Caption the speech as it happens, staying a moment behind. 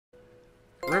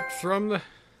Ripped from the...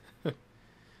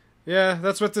 Yeah,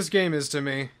 that's what this game is to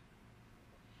me.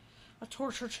 A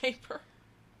torture chamber.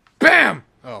 BAM!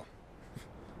 Oh.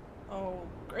 Oh,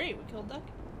 great. We killed Duck.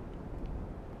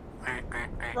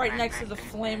 Right next to the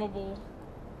flammable.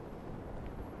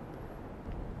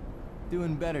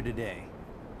 Doing better today.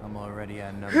 I'm already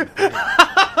at another 30.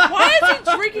 Why is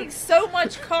he drinking so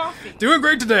much coffee? Doing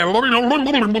great today.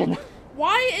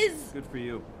 Why is Good for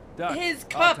you. Duck, his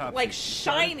cup autopsy. like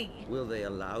shiny? Will they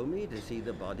allow me to see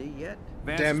the body yet?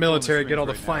 Vance Damn is military, pulling get all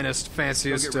the strings right now. finest,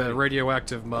 fanciest Go get ready.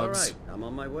 radioactive All mugs. right, I'm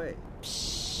on my way.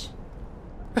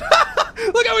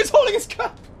 Look how he's holding his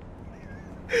cup!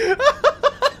 Wait,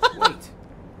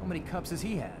 how many cups has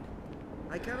he had?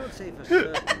 I cannot say for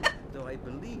certain, though I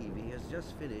believe he has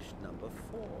just finished number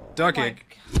 4. Ducky, My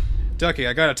Ducky,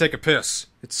 I gotta take a piss.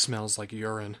 It smells like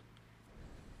urine.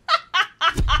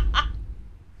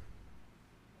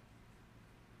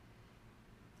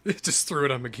 He just threw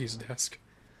it on McGee's desk.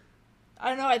 I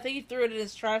don't know. I think he threw it in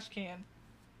his trash can.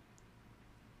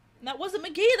 And that wasn't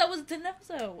McGee. That was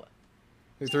Denozo.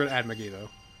 He threw it at McGee, though.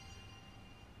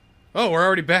 Oh, we're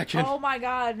already back in... Oh my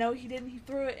god. No, he didn't. He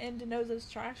threw it in Denozo's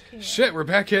trash can. Shit, we're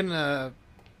back in,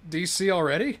 DC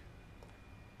already?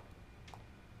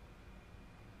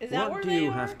 Is that What where do they you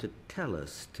are? have to tell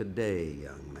us today,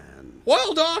 young man?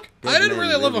 Well, Doc, I Dead didn't men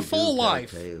really live a do full tell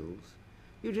life. tales.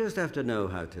 You just have to know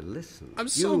how to listen. I'm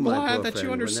so my glad poor that you friend,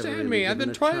 were never understand really me. I've given been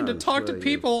a trying to chance, talk to were you?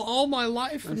 people all my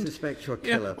life. I And, suspect your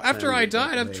yeah, killer after planned I it that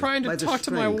died, I'm way. trying By to the talk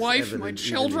to my strength wife and my evident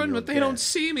even in children, your but they don't death,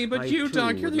 see me. But I, you, too,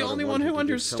 Doc, you're would the not only have one who wanted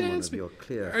to give someone understands of me. your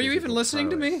clear Are you even physical listening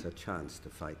to me? prowess a chance to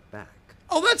fight back.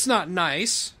 Oh, that's not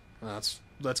nice.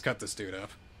 Let's cut this dude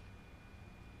up.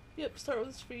 Yep, start with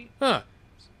his feet. Huh.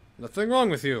 Nothing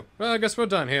wrong with you. Well, I guess we're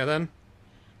done here, then.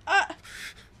 Ah!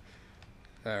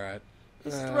 Alright.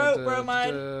 His throat,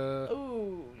 bromide.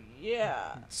 Ooh,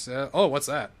 yeah. So, oh, what's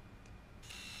that?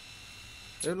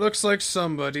 It looks like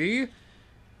somebody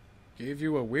gave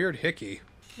you a weird hickey.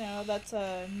 No, that's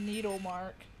a needle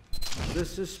mark. The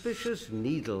suspicious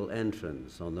needle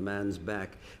entrance on the man's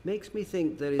back makes me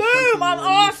think there is Boom! something I'm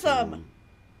wrong with awesome! him.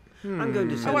 I'm going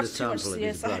to I send a watched too much sample of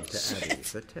his CSI blood to shit. Abby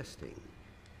for testing.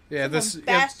 Yeah, this... Someone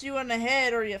bashed you in the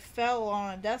head or you fell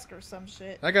on a desk or some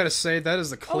shit. I gotta say, that is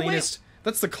the Oh, wait. cleanest...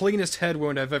 That's the cleanest head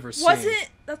wound I've ever seen.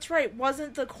 That's right,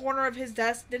 wasn't the corner of his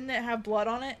desk, didn't it have blood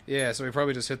on it? Yeah, so he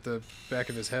probably just hit the back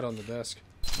of his head on the desk.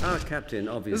 Our captain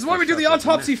obviously This is why we do the suffered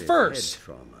autopsy massive first. head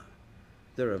trauma.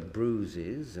 There are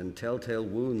bruises and telltale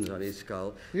wounds on his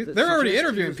skull. that They're already suggest he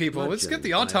interviewing was people. Let's get the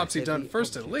bludgeoned by a autopsy done heavy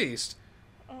first at object. least.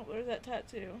 Oh, there's that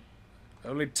tattoo.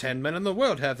 Only 10 men in the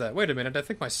world have that. Wait a minute, I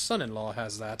think my son-in-law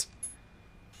has that.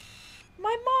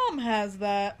 My mom has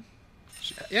that.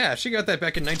 Yeah, she got that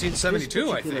back in 1972, I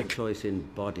This particular think. choice in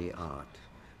body art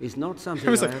is not something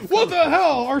I was I like, have what the thought of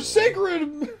hell? Our before. sacred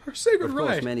Of course,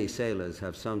 right. many sailors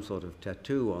have some sort of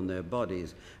tattoo on their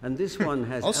bodies, and this one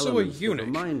has Also a elements that eunuch.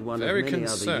 remind one Very of many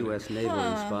concerning. other U.S.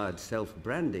 naval-inspired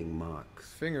self-branding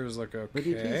marks. Fingers look okay. But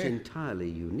it is entirely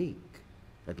unique,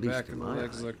 at least Back to of the my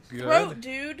legs eyes. look good. Throat,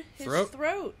 dude. His Throat?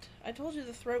 throat. I told you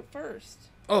the throat first.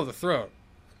 Oh, the throat.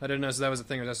 I didn't know that was a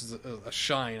thing, or that's just a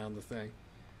shine on the thing.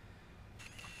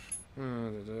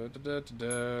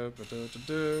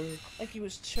 Like he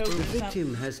was choking The or something.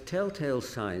 victim has telltale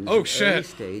signs Oh, of shit.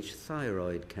 early-stage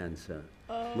thyroid cancer.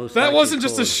 Most That likely wasn't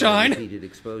just a caused by shine. repeated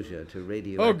exposure to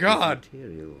radioactive God.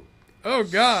 material. Oh,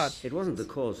 God. It wasn't the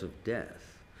cause of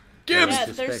death. Gibbs! Yeah,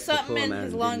 suspect there's the something poor in man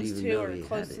his didn't lungs even too, know or he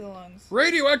close had to it. the lungs.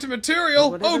 Radioactive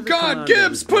material! Whatever Oh, the God, commander Gibbs,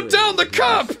 was put doing down the in his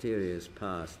cup! mysterious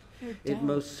past. It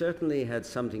most certainly had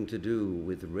something to do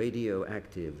with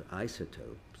radioactive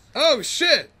isotopes. Oh,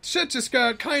 shit! Shit just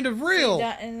got kind of real!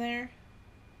 That in there.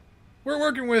 We're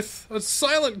working with a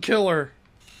silent killer.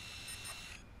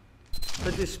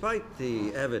 But despite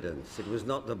the evidence, it was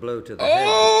not the blow to the head that killed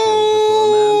the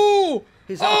poor man. Oh!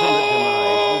 His ultimate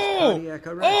demise was cardiac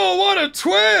arrest. Oh, what a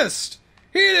twist!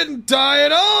 He didn't die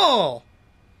at all!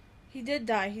 He did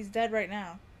die. He's dead right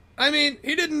now. I mean,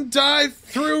 he didn't die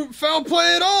through foul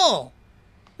play at all!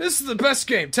 This is the best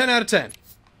game, 10 out of 10.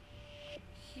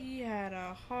 He had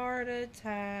a heart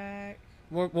attack.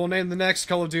 We'll name the next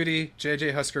Call of Duty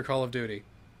JJ Husker Call of Duty.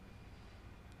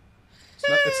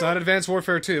 It's not Advanced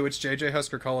Warfare 2, it's JJ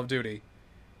Husker Call of Duty.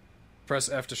 Press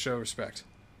F to show respect.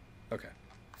 Okay.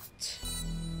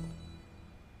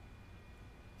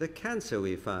 The cancer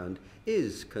we found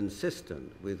is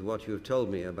consistent with what you've told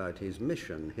me about his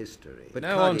mission history. But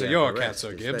Now on to cardiac your arrest,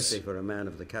 cancer, Gibbs. especially for a man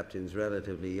of the captain's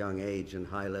relatively young age and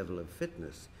high level of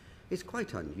fitness, is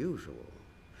quite unusual.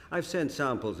 I've sent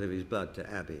samples of his blood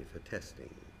to Abby for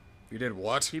testing. You did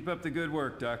what? Keep up the good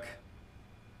work, Duck.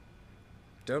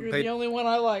 Don't You're the only one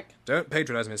I like. Don't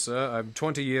patronize me, sir. I'm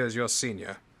 20 years your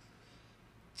senior.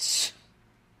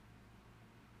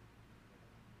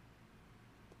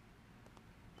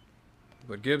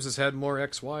 But Gibbs has had more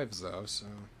ex-wives, though, so...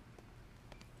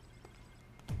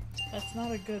 That's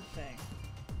not a good thing.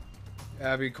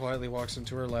 Abby quietly walks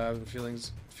into her lab and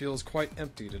feels quite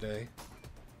empty today.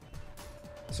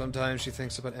 Sometimes she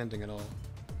thinks about ending it all.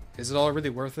 Is it all really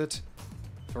worth it?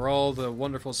 For all the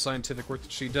wonderful scientific work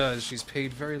that she does, she's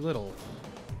paid very little.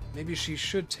 Maybe she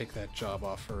should take that job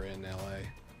offer in LA.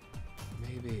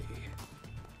 Maybe.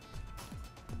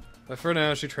 But for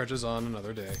now, she trudges on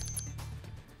another day.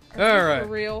 Alright,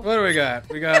 real? what do we got?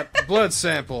 We got blood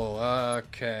sample.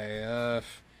 Okay,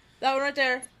 That one right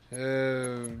there.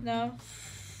 No.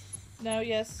 No,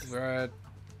 yes. Right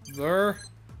there.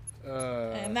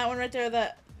 And that one right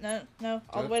there, no,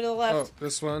 all the way to the left. Oh,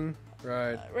 this one,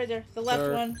 right. Right there, the left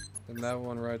there. one. And that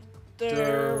one right There,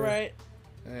 there. right.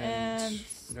 And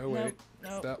no, wait.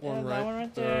 Nope. That one right That one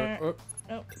right there. Oh,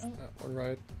 Nope. that one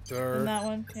right there. And that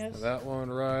one, yes. That one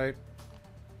right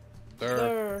there.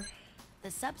 There. The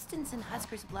substance in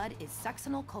Husker's blood is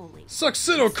succinylcholine.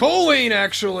 Succinylcholine,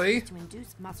 actually! To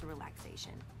induce muscle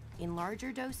relaxation. In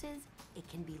larger doses, it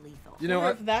can be lethal. You know, I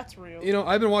wonder if that's real. You know,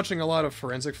 I've been watching a lot of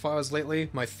Forensic Files lately,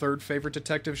 my third favorite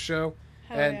detective show.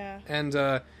 Hell yeah. And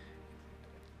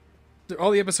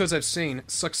all the episodes I've seen,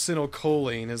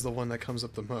 succinylcholine is the one that comes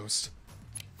up the most.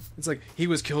 It's like, he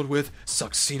was killed with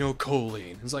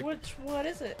succinylcholine. It's like... What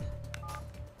is it?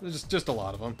 There's just a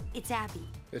lot of them. It's Abby.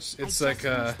 It's I just like,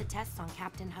 finished the tests on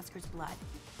Captain Husker's blood.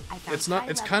 I found it's not, high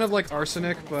it's levels kind of like toxin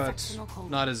arsenic, in but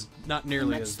succinylcholine. not In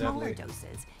nearly much as smaller deadly.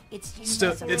 doses, it's It's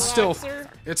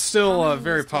still Commonly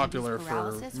very used to induce popular for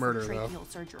paralysis murder, though.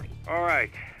 tracheal surgery. All right,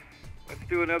 let's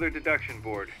do another deduction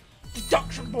board.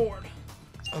 Deduction board.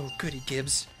 Oh, goody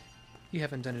Gibbs. You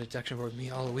haven't done a deduction board with me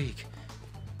all week.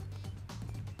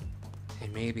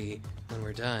 And maybe, when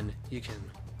we're done, you can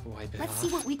wipe it Let's off. see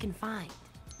what we can find.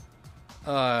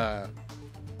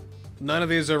 None of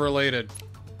these are related.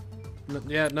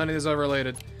 None of these are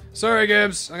related. Sorry,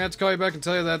 Gibbs. I'm gonna have to call you back and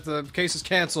tell you that the case is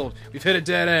canceled. We've hit a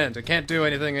dead end. I can't do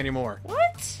anything anymore. What?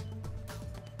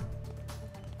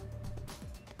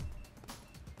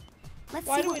 Let's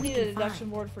Why see do what we need can a deduction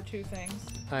find. board for two things?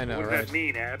 I know, What does right? that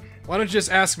mean, Abs? Why don't you just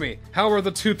ask me, how are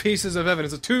the two pieces of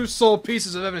evidence, the two sole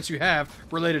pieces of evidence you have,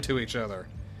 related to each other?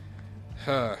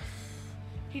 Huh.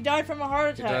 He died from a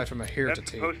heart He attack. died from a heart That's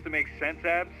attack. supposed to make sense,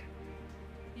 Abs?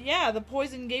 Yeah, the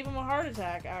poison gave him a heart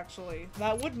attack, actually.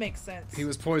 That would make sense. He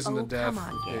was poisoned Oh, to death. come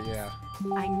on, Gibbs. Yeah.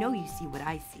 I know you see what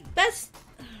I see. That's...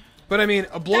 But I mean,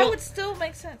 a That blow would still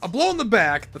make sense. a blow in the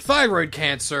back, the thyroid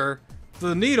cancer,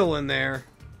 the needle in there.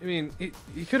 I mean,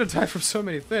 he could have died from so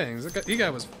many things. That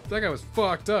guy was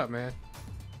fucked up, man.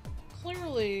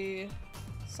 Clearly,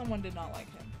 someone did not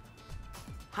like him.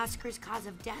 Husker's cause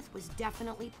of death was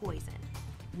definitely poison.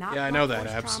 Not Yeah, I know blunt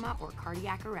that, force Abs. trauma or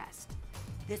cardiac arrest.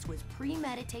 This was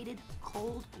premeditated,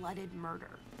 cold-blooded murder.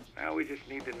 Now we just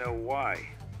need to know why.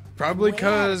 Probably Well,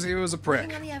 because he was a prick.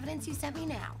 Looking on the evidence you sent me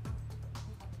now.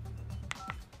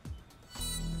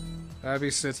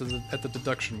 Abby sits at the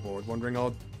deduction board, remembering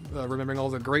all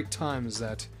the great times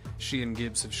that she and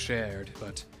Gibbs have shared,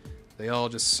 but they all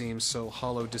just seem so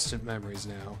hollow, distant memories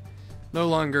now. No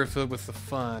longer filled with the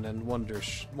fun and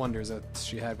wonders that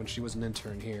she had when she was an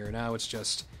intern here. Now it's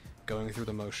just going through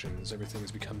the motions.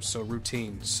 Everything's become so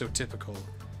routine, so typical.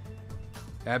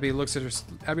 Abby looks at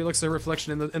her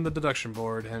reflection in the deduction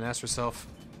board and asks herself,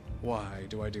 "Why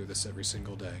do I do this every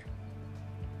single day?"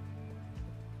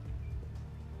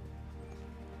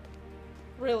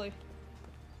 Really.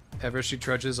 Ever she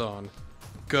trudges on.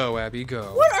 Go, Abby,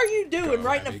 go. What are you doing? Go,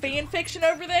 Writing Abby, a fan fiction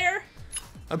over there?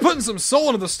 I'm putting some soul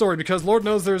into the story because Lord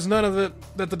knows there's none of it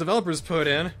that the developers put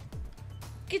in.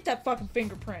 Get that fucking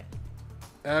fingerprint.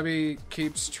 Abby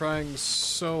keeps trying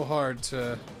so hard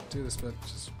to do this, but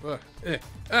just...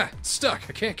 it's stuck.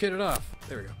 I can't get it off.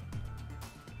 There we go.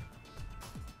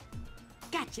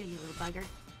 Gotcha, you little bugger.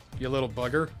 You little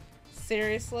bugger.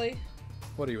 Seriously?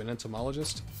 What are you, an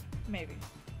entomologist? Maybe.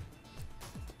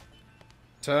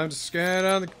 Time to scan it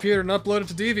on the computer and upload it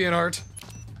to DeviantArt.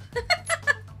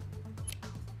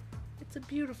 It's a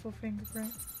beautiful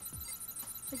fingerprint.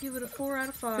 I give it a 4 out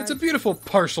of 5. It's a beautiful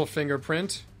partial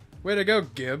fingerprint. Way to go,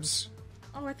 Gibbs.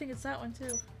 Oh, I think it's that one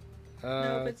too. Uh,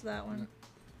 Nope, it's that one.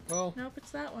 Well, Nope,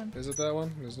 it's that one. is it that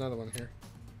one? There's another one here.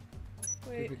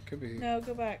 Wait. Could be. No,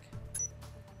 go back.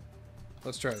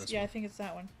 Let's try this. Yeah, I think it's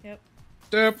that one. Yep.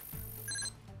 Doop.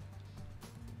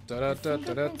 The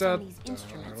fingerprints on these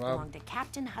instruments belong to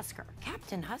Captain Husker.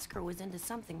 Captain Husker was into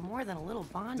something more than a little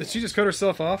bondage. Did she just cut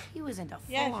herself off? He was into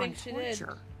Yeah, I full-on think she did.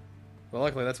 torture. Well,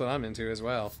 luckily that's what I'm into as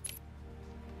well.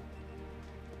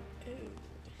 Ew.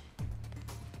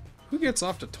 Who gets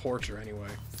off to torture anyway?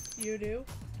 You do?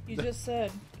 You just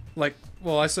said. Like,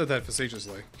 well, I said that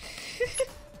facetiously.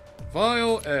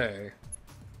 Vial A.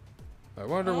 I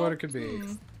wonder what it could be.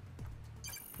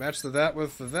 Match the that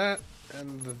with the that,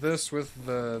 and the this with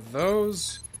the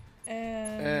those.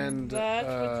 And that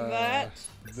with that.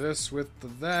 This with the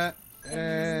that.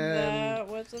 And that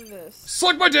with the this.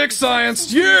 Suck my dick,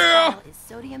 science! Yeah! Is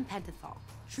sodium pentothal.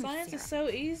 Truth Science serum. is so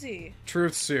easy.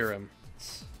 Truth serum.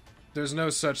 There's no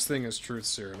such thing as truth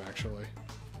serum, actually.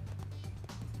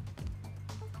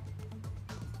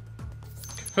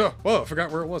 Huh, whoa, I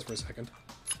forgot where it was for a second.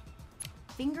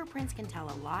 Fingerprints can tell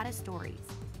a lot of stories.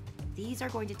 These are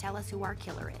going to tell us who our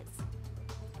killer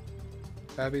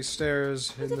is. Abby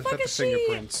stares Who in the the, fuck at the is she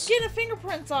fingerprints. getting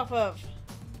fingerprints off of?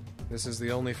 This is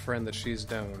the only friend that she's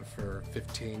known for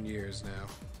 15 years now.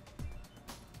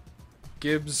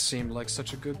 Gibbs seemed like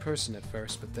such a good person at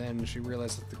first, but then she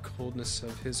realized that the coldness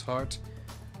of his heart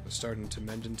was starting to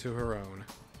mend into her own.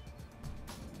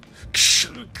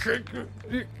 Can't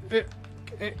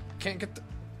get the...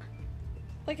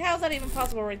 Like, how is that even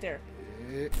possible right there?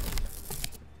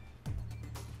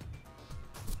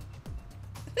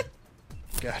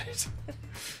 Got it.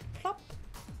 Plop.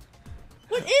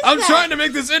 What is I'm that? trying to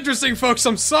make this interesting, folks.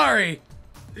 I'm sorry.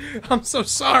 I'm so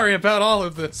sorry about all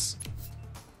of this.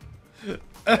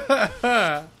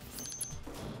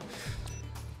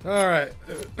 Alright.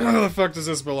 Who the fuck does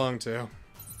this belong to?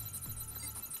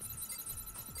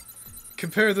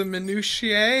 Compare the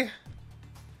minutiae?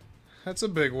 That's a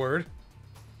big word.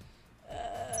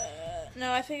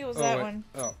 No, I think it was that wait. one.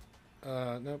 Oh.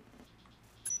 Nope.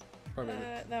 Probably.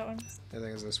 That one. I think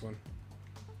it's this one.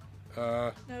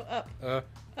 No, up. Up!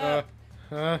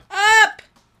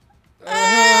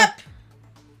 Up!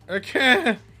 I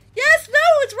can't! Yes, no,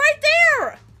 it's right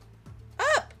there!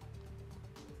 Up!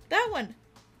 That one.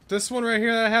 This one right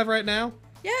here that I have right now?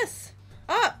 Yes.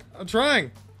 Up! I'm trying!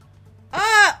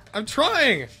 Up! I'm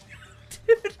trying!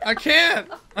 I can't!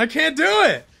 I can't do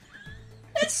it!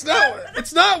 It's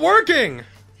not working!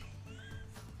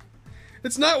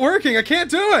 It's not working! I can't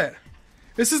do it!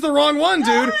 This is the wrong one,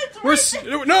 dude! We're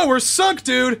sunk,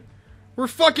 dude! We're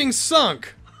fucking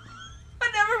sunk!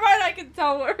 Never mind, I can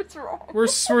tell where it's wrong. We're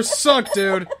sunk,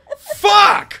 dude!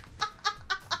 Fuck!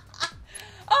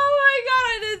 Oh my god,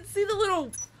 I didn't see the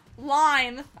little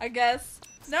line, I guess.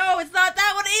 No, it's not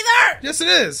that one either! Yes, it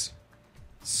is!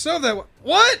 So that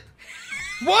what?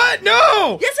 What?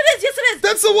 No! Yes, it is! Yes, it is!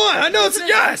 That's the one! I know it's it is.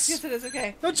 yes! Yes, it is,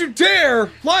 okay. Don't you dare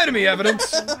lie to me, evidence!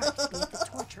 Dr. Marks be at the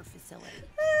torture facility.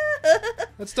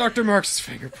 That's Dr. Marks'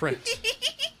 fingerprint.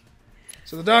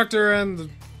 So the doctor and the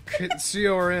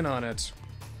CO are in on it.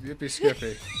 Yippee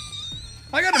skippy.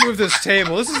 I gotta move this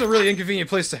table. This is a really inconvenient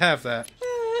place to have that.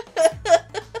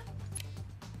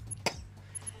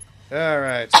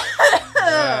 Alright.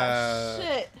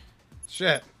 Shit.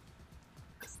 Shit.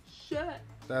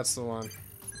 That's the one.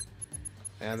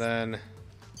 And then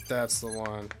that's the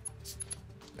one.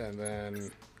 And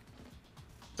then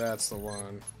that's the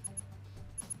one.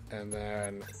 And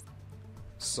then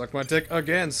suck my dick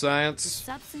again, The science.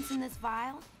 substance in this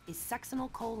vial is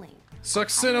succinylcholine.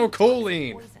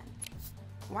 Succinylcholine. Poison.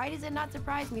 Why does it not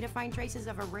surprise me to find traces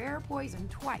of a rare poison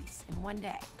twice in one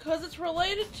day? Because it's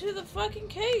related to the fucking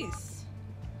case.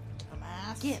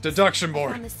 Dumbass. Gibbs Deduction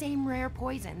board. found the same rare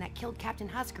poison that killed Captain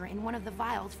Husker in one of the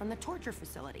vials from the torture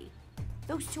facility.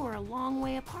 Those two are a long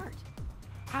way apart.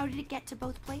 How did it get to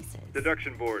both places?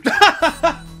 Deduction board.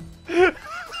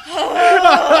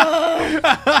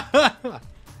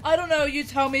 I don't know, you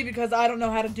tell me because I don't know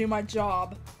how to do my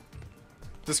job.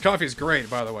 This coffee's great,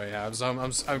 by the way, Abs.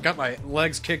 I've got my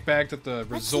legs kicked back at the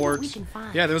Let's see what resort. we can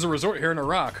find. Yeah, there's a resort here in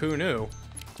Iraq. Who knew?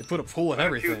 They put a pool and Why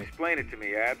don't you everything. explain it to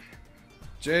me, Abs?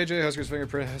 JJ Husker's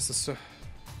fingerprint has the.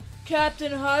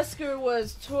 Captain Husker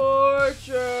was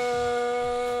tortured.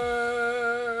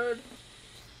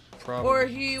 Probably. Or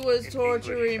he was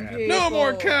torturing English, people. No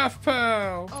more calf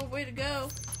pow! Oh, way to go.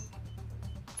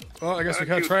 Well, I guess we Why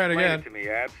don't gotta try it you explain again. to me,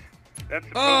 Abs? That's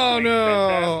supposed Oh to make no!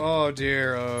 sense, Abs. Oh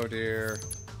dear! Oh dear!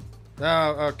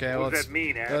 Oh, okay. What does Let's that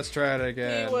mean, Abs? let's try it He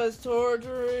again. was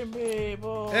torturing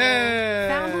people. Hey!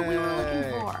 Found what we were looking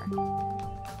for.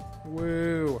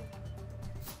 Woo!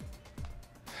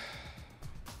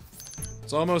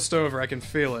 It's almost over. I can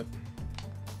feel it.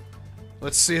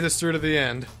 Let's see this through to the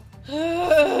end.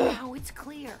 Now it's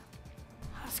clear.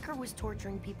 Husker was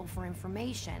torturing people for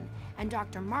information, and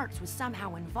Dr. Marks was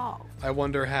somehow involved. I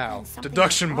wonder how. And something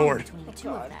Deduction went wrong board. between the two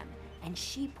of them, and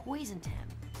she poisoned him.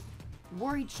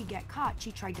 Worried she'd get caught,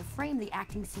 she tried to frame the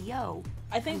acting CO.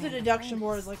 I think the deduction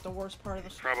board is like the worst part of the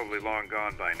story. Probably long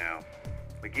gone by now.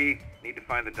 McGee, need to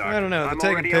find the doctor. I don't know. The I'm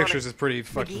taking already on pictures it. is pretty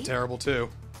fucking McGee? terrible too.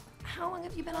 How long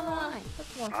have you been on the line?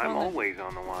 That's more fun I'm than always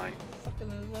on the line. fucking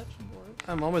election board.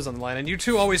 I'm always on the line, and you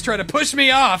two always try to push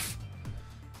me off.